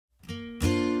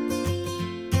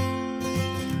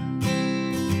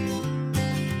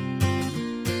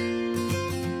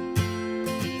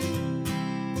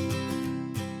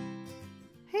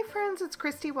friends, it's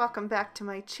Christy. Welcome back to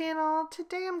my channel.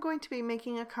 Today I'm going to be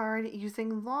making a card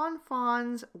using Lawn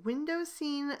Fawn's Window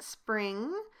Scene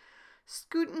Spring,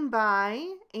 Scootin' By,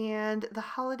 and the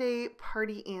Holiday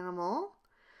Party Animal.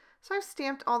 So I've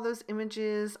stamped all those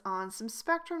images on some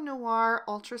Spectrum Noir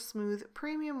Ultra Smooth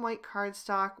Premium White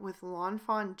cardstock with Lawn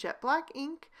Fawn Jet Black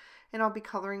ink, and I'll be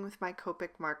coloring with my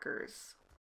Copic markers.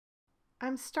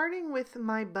 I'm starting with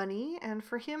my bunny, and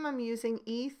for him I'm using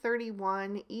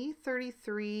E31,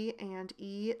 E33, and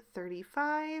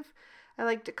E35. I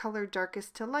like to color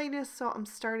darkest to lightest, so I'm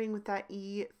starting with that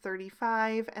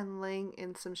E35 and laying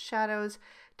in some shadows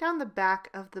down the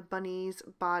back of the bunny's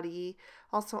body,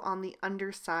 also on the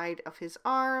underside of his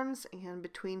arms and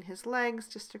between his legs,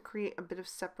 just to create a bit of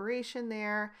separation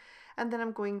there. And then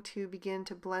I'm going to begin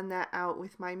to blend that out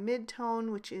with my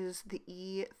mid-tone, which is the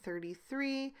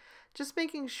E33, just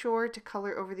making sure to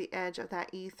color over the edge of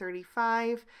that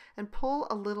E35 and pull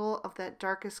a little of that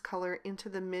darkest color into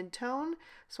the mid-tone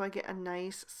so I get a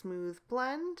nice smooth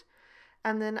blend.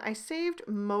 And then I saved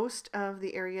most of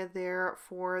the area there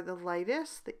for the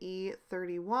lightest, the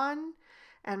E31,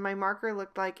 and my marker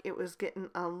looked like it was getting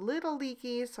a little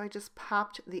leaky, so I just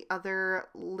popped the other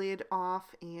lid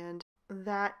off, and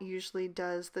that usually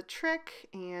does the trick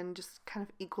and just kind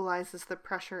of equalizes the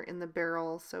pressure in the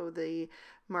barrel so the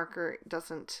marker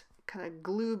doesn't kind of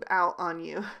gloob out on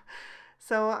you.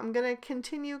 So I'm going to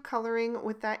continue coloring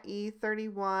with that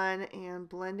E31 and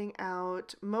blending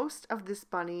out most of this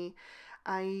bunny.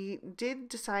 I did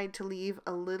decide to leave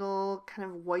a little kind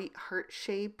of white heart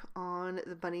shape on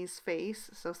the bunny's face.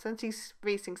 So since he's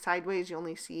facing sideways, you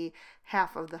only see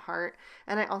half of the heart.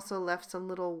 And I also left some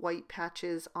little white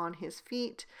patches on his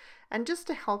feet. And just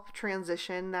to help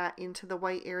transition that into the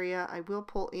white area, I will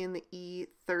pull in the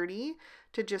E30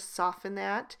 to just soften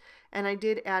that. And I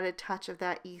did add a touch of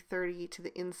that E30 to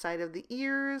the inside of the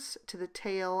ears, to the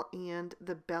tail, and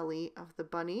the belly of the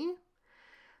bunny.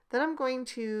 Then I'm going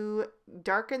to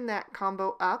darken that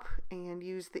combo up and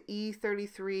use the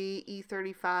E33,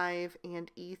 E35, and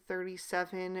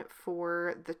E37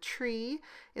 for the tree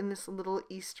in this little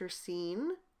Easter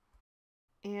scene.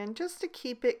 And just to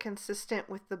keep it consistent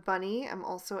with the bunny, I'm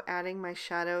also adding my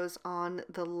shadows on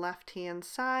the left-hand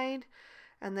side.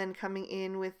 And then coming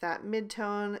in with that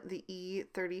mid-tone, the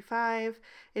E35.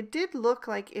 It did look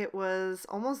like it was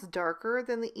almost darker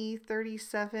than the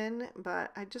E37,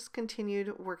 but I just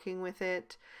continued working with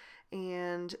it.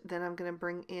 And then I'm going to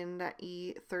bring in that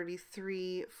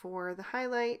E33 for the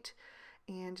highlight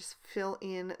and just fill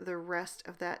in the rest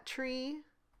of that tree.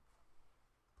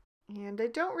 And I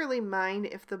don't really mind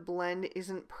if the blend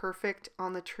isn't perfect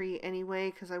on the tree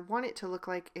anyway, because I want it to look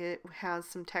like it has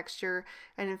some texture.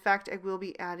 And in fact, I will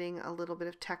be adding a little bit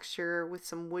of texture with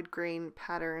some wood grain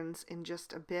patterns in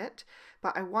just a bit.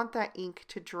 But I want that ink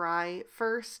to dry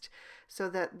first so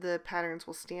that the patterns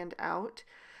will stand out.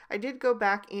 I did go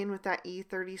back in with that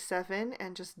E37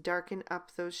 and just darken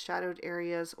up those shadowed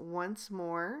areas once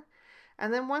more.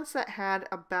 And then once that had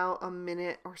about a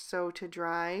minute or so to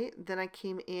dry, then I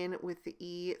came in with the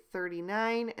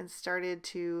E39 and started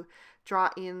to draw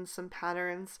in some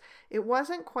patterns. It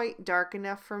wasn't quite dark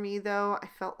enough for me though. I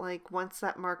felt like once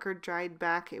that marker dried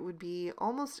back, it would be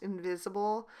almost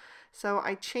invisible. So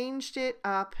I changed it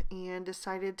up and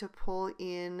decided to pull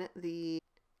in the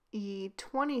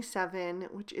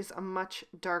E27, which is a much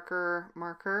darker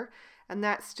marker, and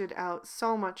that stood out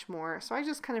so much more. So I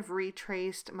just kind of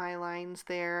retraced my lines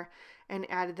there and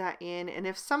added that in. And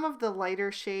if some of the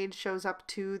lighter shade shows up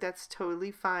too, that's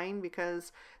totally fine,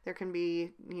 because there can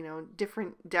be, you know,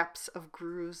 different depths of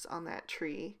grooves on that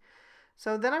tree.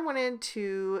 So then I wanted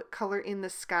to color in the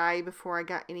sky before I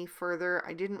got any further.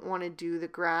 I didn't want to do the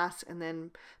grass and then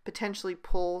potentially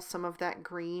pull some of that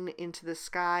green into the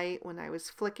sky when I was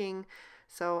flicking.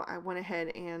 So I went ahead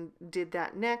and did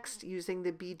that next using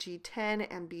the BG10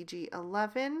 and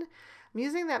BG11. I'm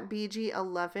using that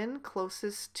BG11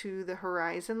 closest to the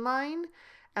horizon line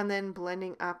and then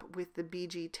blending up with the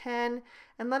BG10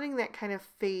 and letting that kind of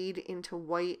fade into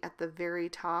white at the very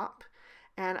top.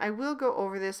 And I will go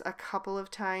over this a couple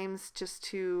of times just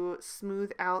to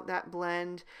smooth out that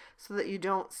blend so that you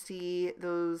don't see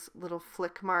those little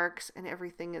flick marks and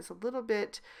everything is a little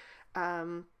bit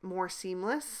more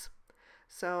seamless.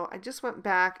 So I just went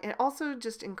back. It also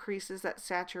just increases that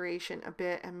saturation a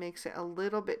bit and makes it a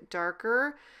little bit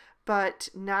darker, but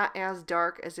not as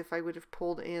dark as if I would have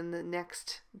pulled in the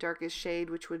next darkest shade,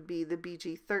 which would be the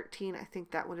BG13. I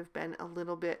think that would have been a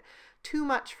little bit too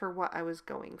much for what I was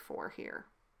going for here.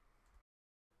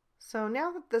 So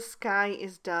now that the sky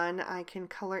is done, I can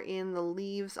color in the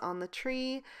leaves on the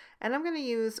tree, and I'm going to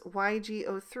use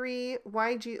YG03,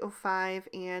 YG05,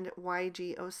 and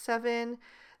YG07.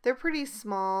 They're pretty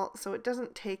small, so it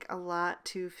doesn't take a lot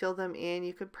to fill them in.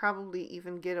 You could probably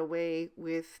even get away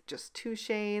with just 2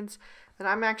 shades, but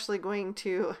I'm actually going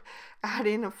to add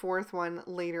in a 4th one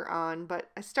later on. But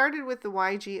I started with the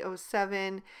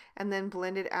YG07 and then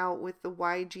blended out with the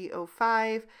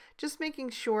YG05, just making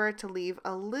sure to leave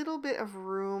a little bit of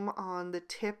room on the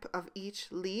tip of each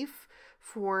leaf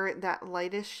for that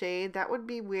lightest shade. That would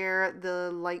be where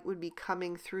the light would be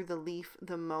coming through the leaf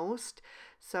the most.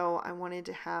 So I wanted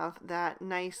to have that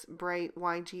nice bright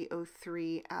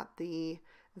YG03 at the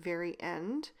very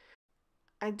end.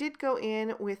 I did go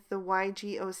in with the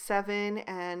YG07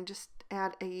 and just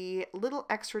add a little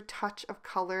extra touch of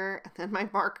color, and then my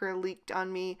marker leaked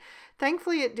on me.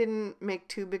 Thankfully it didn't make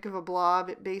too big of a blob.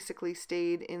 It basically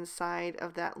stayed inside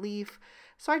of that leaf.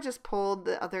 So I just pulled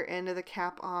the other end of the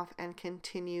cap off and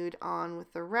continued on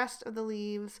with the rest of the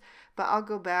leaves, but I'll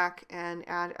go back and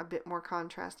add a bit more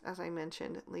contrast as I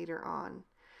mentioned later on.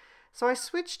 So I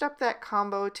switched up that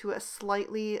combo to a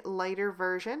slightly lighter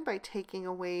version by taking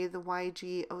away the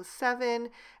YG07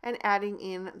 and adding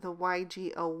in the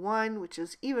YG01, which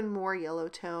is even more yellow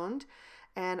toned.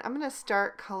 And I'm going to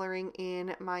start coloring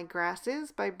in my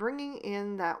grasses by bringing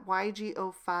in that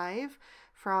YG05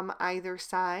 from either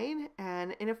side,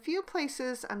 and in a few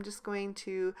places I'm just going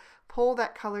to pull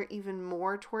that color even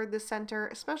more toward the center,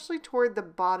 especially toward the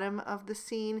bottom of the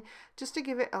scene, just to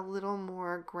give it a little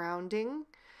more grounding.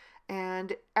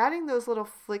 And adding those little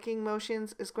flicking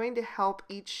motions is going to help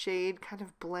each shade kind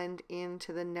of blend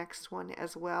into the next one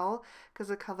as well, because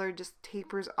the color just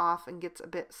tapers off and gets a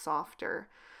bit softer.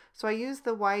 So I use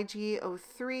the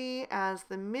YG03 as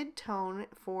the mid-tone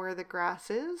for the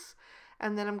grasses,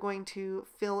 and then I'm going to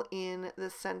fill in the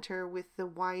center with the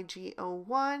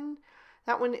YG01.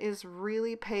 That one is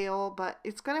really pale, but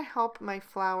it's going to help my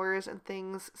flowers and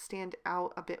things stand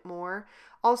out a bit more.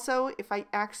 Also, if I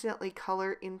accidentally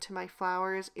color into my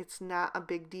flowers, it's not a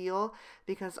big deal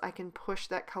because I can push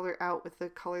that color out with the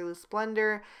colorless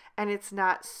blender, and it's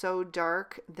not so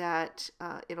dark that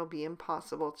it'll be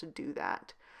impossible to do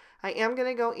that. I am going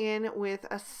to go in with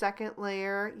a second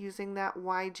layer using that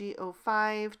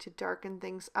YG05 to darken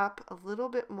things up a little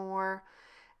bit more,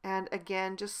 and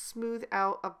again just smooth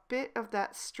out a bit of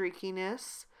that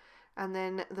streakiness, and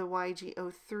then the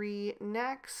YG03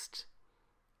 next,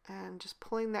 and just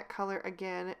pulling that color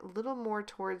again a little more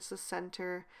towards the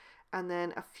center, and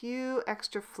then a few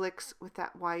extra flicks with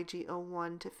that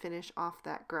YG01 to finish off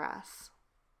that grass.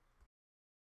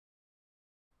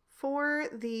 For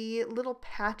the little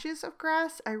patches of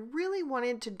grass, I really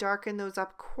wanted to darken those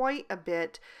up quite a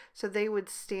bit so they would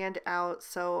stand out.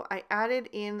 So I added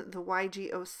in the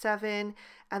YG07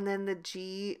 and then the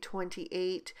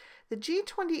G28. The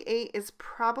G28 is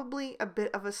probably a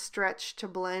bit of a stretch to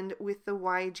blend with the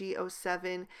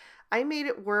YG07. I made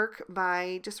it work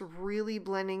by just really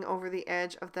blending over the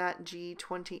edge of that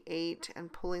G28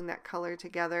 and pulling that color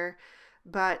together.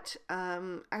 But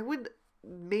I would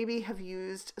maybe have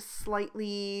used a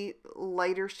slightly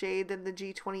lighter shade than the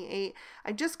G28.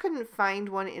 I just couldn't find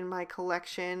one in my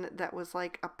collection that was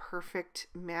like a perfect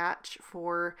match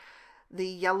for the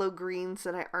yellow greens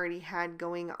that I already had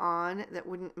going on that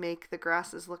wouldn't make the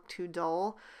grasses look too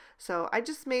dull. So I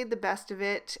just made the best of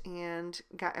it and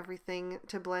got everything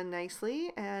to blend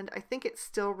nicely, and I think it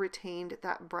still retained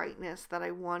that brightness that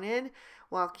I wanted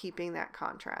while keeping that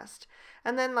contrast.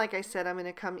 And then, like I said, I'm going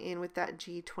to come in with that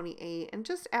G28 and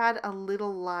just add a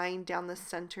little line down the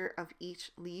center of each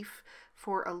leaf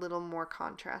for a little more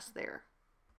contrast there.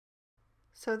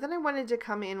 So then I wanted to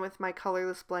come in with my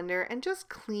colorless blender and just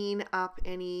clean up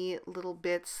any little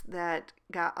bits that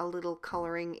got a little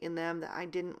coloring in them that I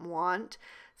didn't want.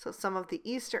 So some of the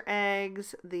Easter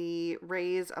eggs, the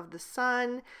rays of the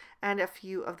sun, and a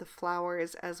few of the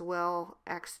flowers as well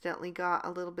accidentally got a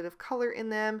little bit of color in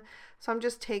them. So I'm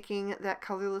just taking that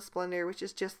colorless blender, which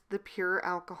is just the pure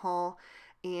alcohol,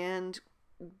 and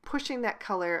pushing that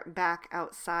color back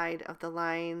outside of the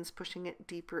lines, pushing it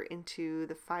deeper into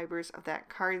the fibers of that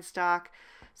cardstock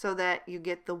so that you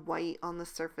get the white on the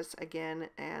surface again,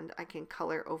 and I can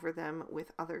color over them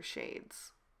with other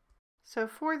shades. So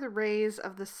for the rays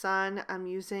of the sun, I'm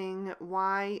using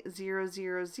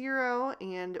Y000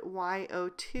 and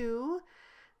Y02,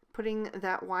 putting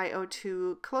that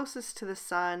Y02 closest to the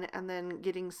sun and then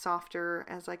getting softer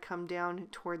as I come down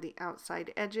toward the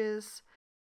outside edges.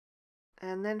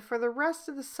 And then for the rest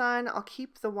of the sun, I'll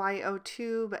keep the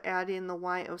Y02 but add in the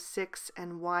Y06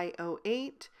 and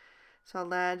Y08. So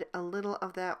I'll add a little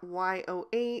of that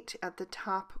Y08 at the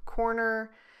top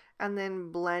corner and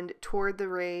then blend toward the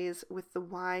rays with the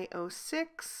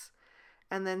Y06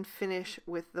 and then finish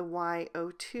with the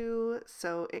Y02.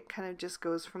 So it kind of just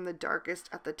goes from the darkest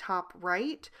at the top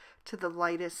right to the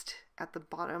lightest at the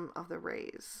bottom of the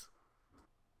rays.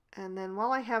 And then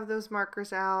while I have those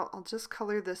markers out, I'll just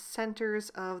color the centers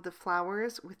of the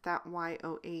flowers with that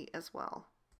Y08 as well.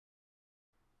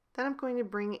 Then I'm going to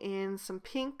bring in some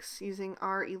pinks using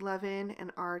R11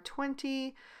 and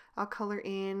R20. I'll color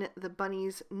in the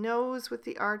bunny's nose with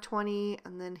the R20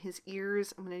 and then his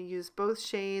ears. I'm going to use both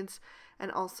shades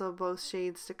and also both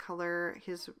shades to color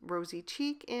his rosy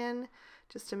cheek in,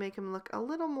 just to make him look a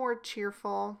little more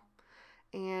cheerful.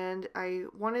 And I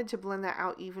wanted to blend that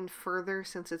out even further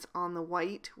since it's on the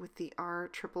white with the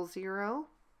R000.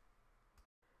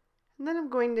 And then I'm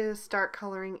going to start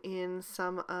coloring in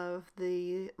some of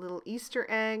the little Easter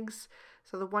eggs.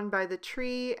 So the one by the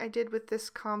tree I did with this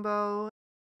combo.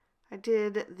 I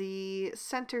did the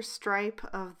center stripe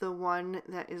of the one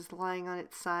that is lying on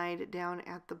its side down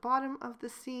at the bottom of the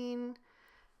scene.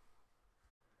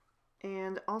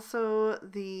 And also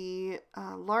the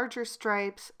larger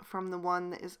stripes from the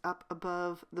one that is up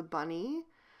above the bunny.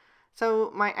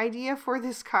 So my idea for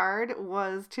this card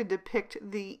was to depict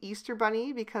the Easter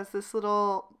Bunny, because this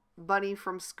little bunny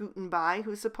from Scootin' By,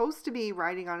 who's supposed to be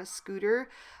riding on a scooter,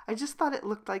 I just thought it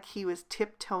looked like he was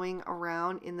tiptoeing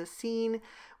around in the scene,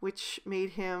 which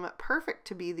made him perfect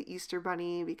to be the Easter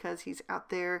Bunny because he's out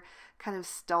there kind of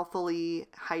stealthily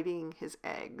hiding his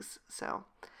eggs. So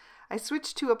I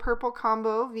switched to a purple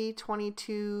combo,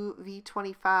 V22,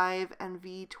 V25, and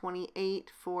V28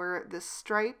 for the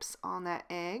stripes on that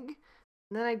egg.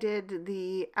 And then I did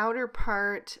the outer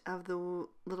part of the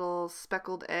little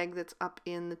speckled egg that's up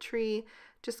in the tree,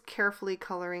 just carefully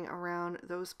coloring around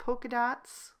those polka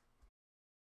dots.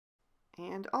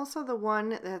 And also the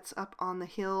one that's up on the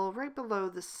hill right below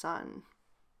the sun.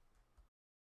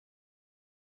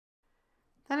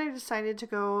 Then I decided to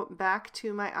go back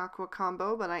to my aqua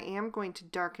combo, but I am going to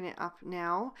darken it up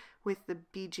now with the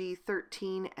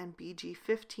BG13 and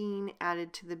BG15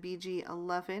 added to the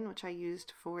BG11, which I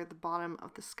used for the bottom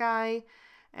of the sky.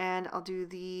 And I'll do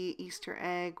the Easter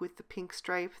egg with the pink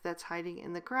stripe that's hiding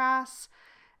in the grass,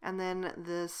 and then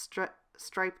the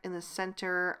stripe in the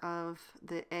center of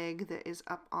the egg that is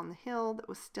up on the hill that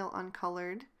was still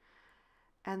uncolored.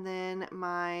 And then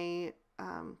my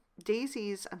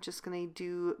daisies, I'm just going to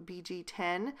do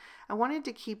BG10. I wanted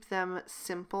to keep them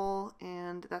simple,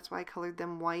 and that's why I colored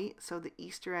them white, so the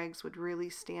Easter eggs would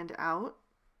really stand out.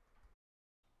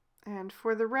 And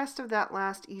for the rest of that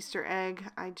last Easter egg,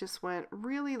 I just went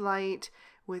really light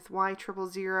with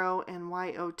Y000 and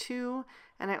Y02,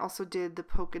 and I also did the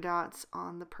polka dots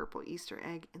on the purple Easter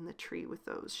egg in the tree with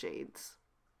those shades.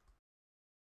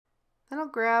 Then I'll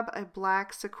grab a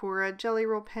black Sakura Jelly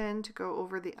Roll pen to go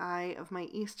over the eye of my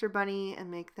Easter Bunny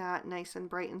and make that nice and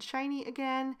bright and shiny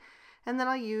again. And then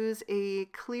I'll use a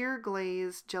clear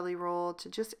glaze Jelly Roll to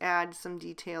just add some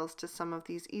details to some of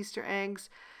these Easter eggs.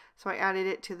 So I added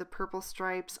it to the purple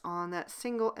stripes on that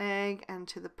single egg and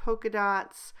to the polka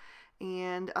dots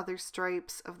and other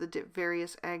stripes of the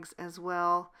various eggs as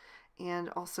well. And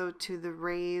also to the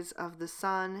rays of the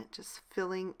sun, just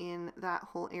filling in that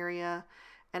whole area.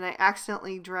 And I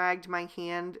accidentally dragged my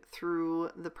hand through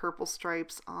the purple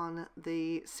stripes on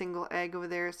the single egg over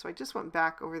there, so I just went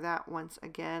back over that once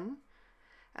again.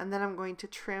 And then I'm going to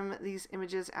trim these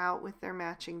images out with their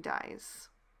matching dies.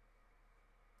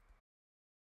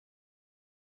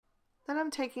 Then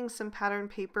I'm taking some pattern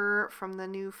paper from the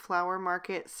new Flower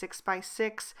Market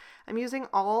 6x6. I'm using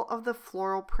all of the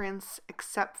floral prints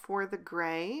except for the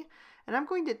gray, and I'm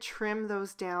going to trim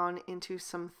those down into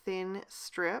some thin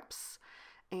strips.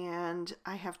 And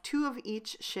I have 2 of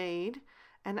each shade,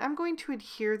 and I'm going to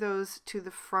adhere those to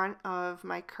the front of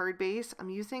my card base. I'm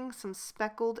using some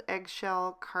speckled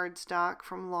eggshell cardstock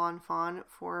from Lawn Fawn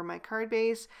for my card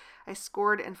base. I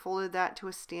scored and folded that to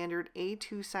a standard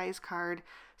A2 size card,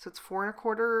 so it's 4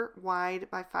 1/4 wide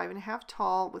by 5 1/2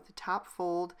 tall with the top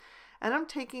fold. And I'm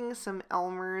taking some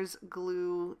Elmer's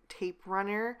glue tape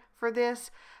runner for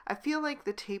this. I feel like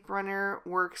the tape runner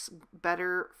works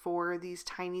better for these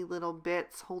tiny little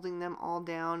bits, holding them all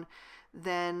down,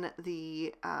 than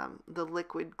the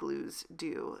liquid glues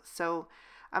do. So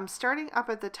I'm starting up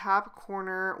at the top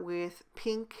corner with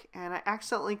pink, and I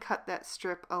accidentally cut that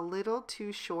strip a little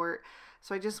too short,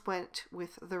 so I just went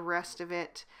with the rest of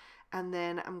it. And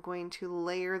then I'm going to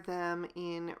layer them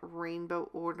in rainbow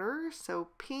order. So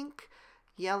pink,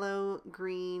 yellow,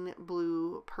 green,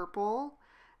 blue, purple.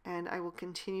 And I will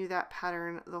continue that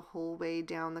pattern the whole way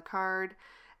down the card.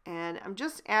 And I'm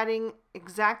just adding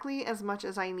exactly as much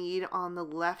as I need on the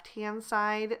left hand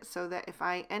side so that if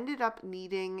I ended up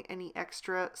needing any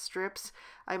extra strips,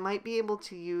 I might be able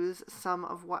to use some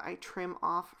of what I trim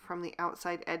off from the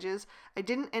outside edges. I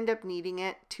didn't end up needing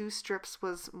it. 2 strips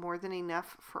was more than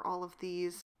enough for all of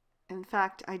these. In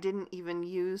fact, I didn't even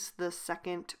use the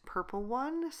second purple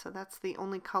one, so that's the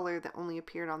only color that only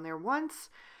appeared on there once.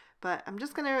 But I'm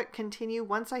just going to continue.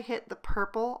 Once I hit the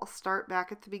purple, I'll start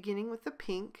back at the beginning with the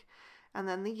pink, and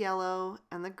then the yellow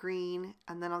and the green,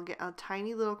 and then I'll get a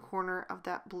tiny little corner of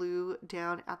that blue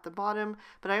down at the bottom.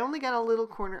 But I only got a little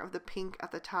corner of the pink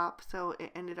at the top, so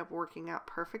it ended up working out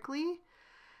perfectly.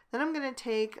 Then I'm going to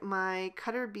take my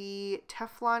Cutter Bee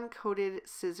Teflon coated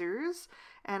scissors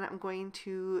and I'm going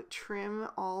to trim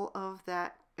all of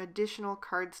that additional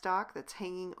cardstock that's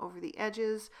hanging over the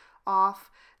edges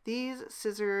off. These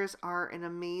scissors are an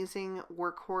amazing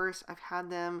workhorse. I've had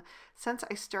them since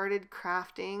I started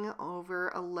crafting over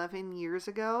 11 years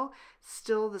ago.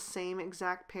 Still the same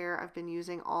exact pair I've been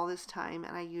using all this time,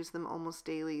 and I use them almost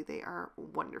daily. They are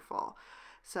wonderful.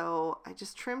 So I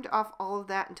just trimmed off all of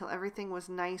that until everything was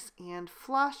nice and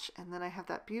flush, and then I have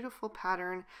that beautiful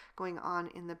pattern going on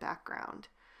in the background.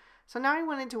 So now I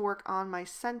wanted to work on my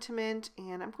sentiment,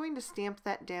 and I'm going to stamp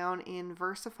that down in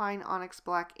VersaFine Onyx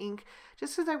Black ink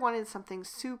just because I wanted something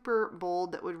super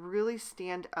bold that would really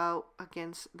stand out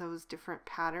against those different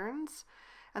patterns.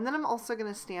 And then I'm also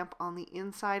going to stamp on the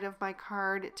inside of my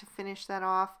card to finish that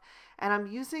off, and I'm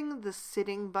using the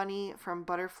Sitting Bunny from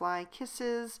Butterfly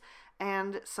Kisses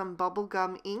and some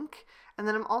bubblegum ink, and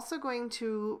then I'm also going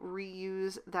to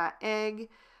reuse that egg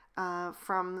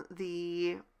from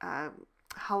the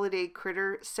holiday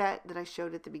critter set that I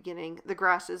showed at the beginning. The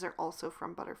grasses are also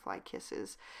from Butterfly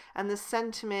Kisses, and the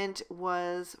sentiment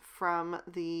was from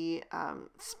the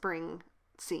spring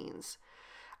scenes.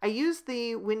 I used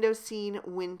the window scene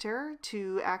winter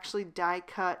to actually die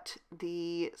cut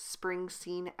the spring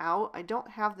scene out. I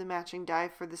don't have the matching die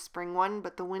for the spring one,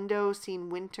 but the window scene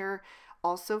winter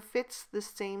also fits the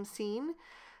same scene.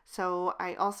 So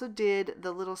I also did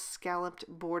the little scalloped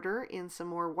border in some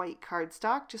more white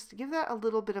cardstock just to give that a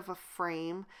little bit of a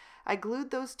frame. I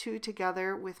glued those two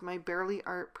together with my Barely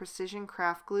Art Precision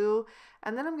Craft Glue,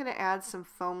 and then I'm going to add some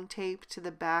foam tape to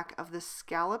the back of the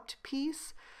scalloped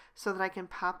piece so that I can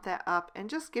pop that up and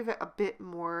just give it a bit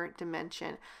more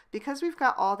dimension. Because we've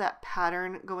got all that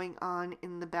pattern going on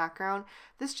in the background,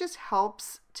 this just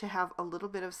helps to have a little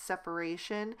bit of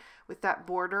separation with that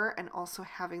border and also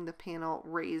having the panel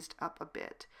raised up a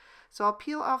bit. So I'll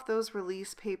peel off those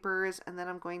release papers, and then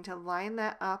I'm going to line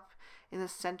that up in the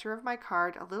center of my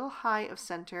card, a little high of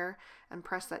center, and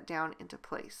press that down into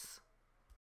place.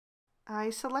 I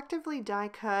selectively die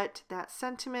cut that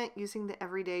sentiment using the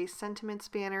Everyday Sentiments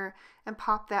banner and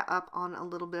pop that up on a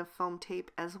little bit of foam tape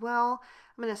as well.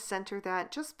 I'm going to center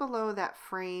that just below that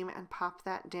frame and pop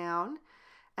that down.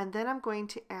 And then I'm going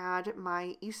to add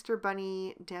my Easter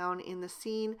Bunny down in the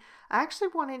scene. I actually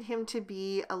wanted him to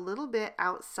be a little bit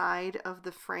outside of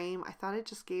the frame. I thought it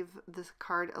just gave this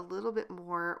card a little bit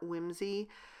more whimsy.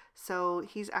 So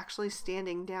he's actually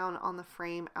standing down on the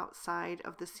frame outside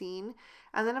of the scene.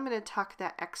 And then I'm going to tuck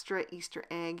that extra Easter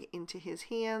egg into his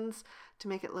hands to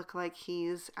make it look like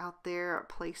he's out there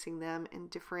placing them in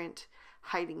different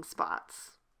hiding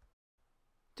spots.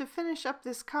 To finish up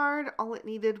this card, all it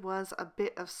needed was a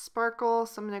bit of sparkle,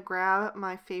 so I'm going to grab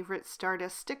my favorite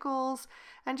Stardust stickles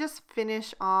and just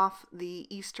finish off the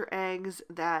Easter eggs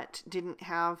that didn't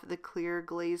have the clear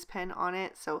glaze pen on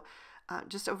it, so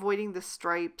just avoiding the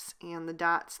stripes and the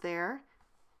dots there.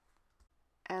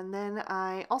 And then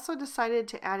I also decided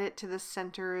to add it to the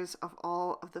centers of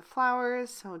all of the flowers,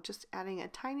 so just adding a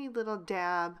tiny little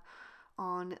dab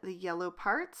on the yellow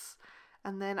parts.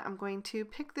 And then I'm going to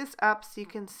pick this up so you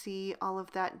can see all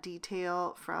of that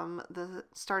detail from the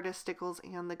Stardust stickles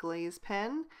and the glaze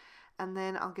pen. And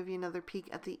then I'll give you another peek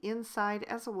at the inside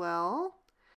as well.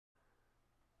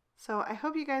 So I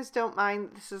hope you guys don't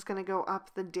mind. This is going to go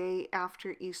up the day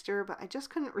after Easter, but I just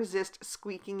couldn't resist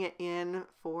squeaking it in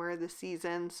for the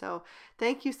season. So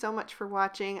thank you so much for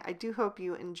watching. I do hope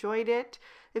you enjoyed it.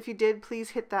 If you did, please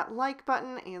hit that like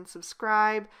button and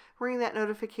subscribe. Ring that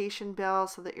notification bell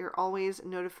so that you're always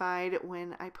notified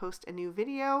when I post a new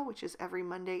video, which is every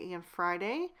Monday and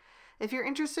Friday. If you're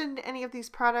interested in any of these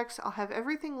products, I'll have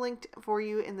everything linked for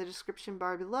you in the description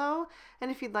bar below. And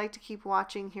if you'd like to keep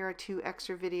watching, here are 2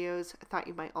 extra videos I thought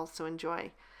you might also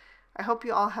enjoy. I hope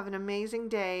you all have an amazing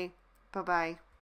day. Bye-bye.